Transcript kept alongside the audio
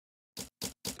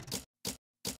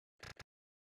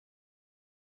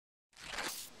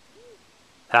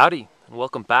Howdy, and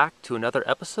welcome back to another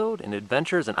episode in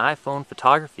Adventures in iPhone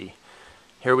Photography.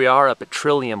 Here we are up at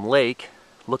Trillium Lake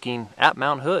looking at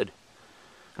Mount Hood.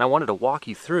 And I wanted to walk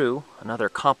you through another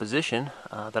composition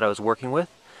that I was working with.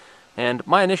 And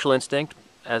my initial instinct,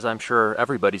 as I'm sure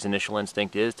everybody's initial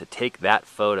instinct is, to take that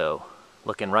photo,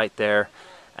 looking right there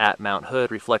at Mount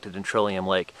Hood reflected in Trillium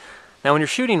Lake. Now when you're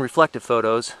shooting reflective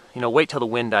photos, wait till the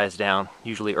wind dies down,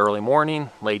 usually early morning,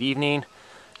 late evening.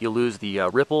 You lose the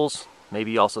ripples,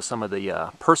 maybe also some of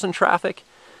the person traffic,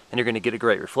 and you're going to get a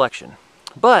great reflection.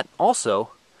 But also,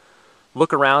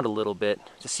 look around a little bit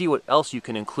to see what else you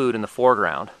can include in the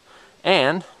foreground.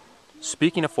 And,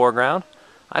 speaking of foreground,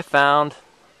 I found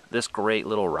this great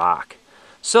little rock.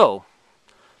 So,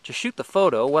 to shoot the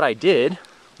photo, what I did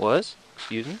was,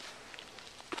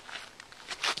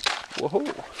 whoa,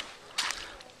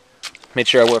 made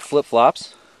sure I wore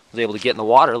flip-flops, was able to get in the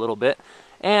water a little bit,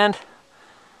 and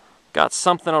got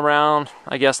something around,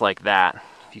 I guess, like that.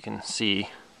 If you can see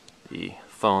the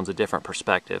phone's a different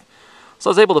perspective. So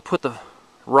I was able to put the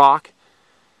rock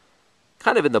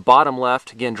kind of in the bottom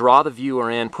left, again, draw the viewer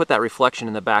in, put that reflection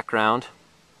in the background.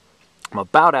 I'm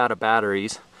about out of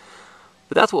batteries,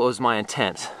 but that's what was my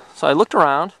intent. So I looked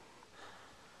around,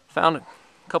 found a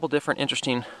couple different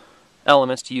interesting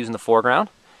elements to use in the foreground,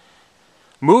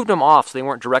 moved them off so they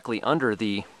weren't directly under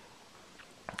the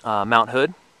Mount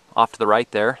Hood, off to the right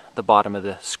there, the bottom of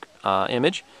the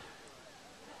image,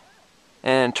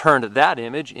 and turned that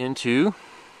image into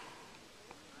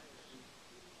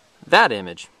that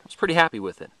image. I was pretty happy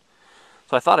with it.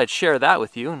 So I thought I'd share that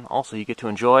with you, and also you get to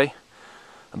enjoy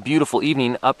a beautiful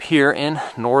evening up here in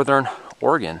northern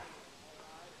Oregon.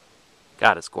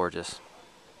 God, it's gorgeous.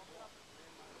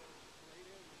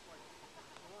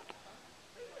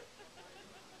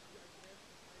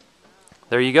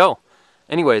 There you go.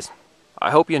 Anyways, I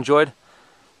hope you enjoyed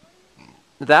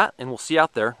that, and we'll see you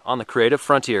out there on the creative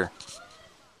frontier.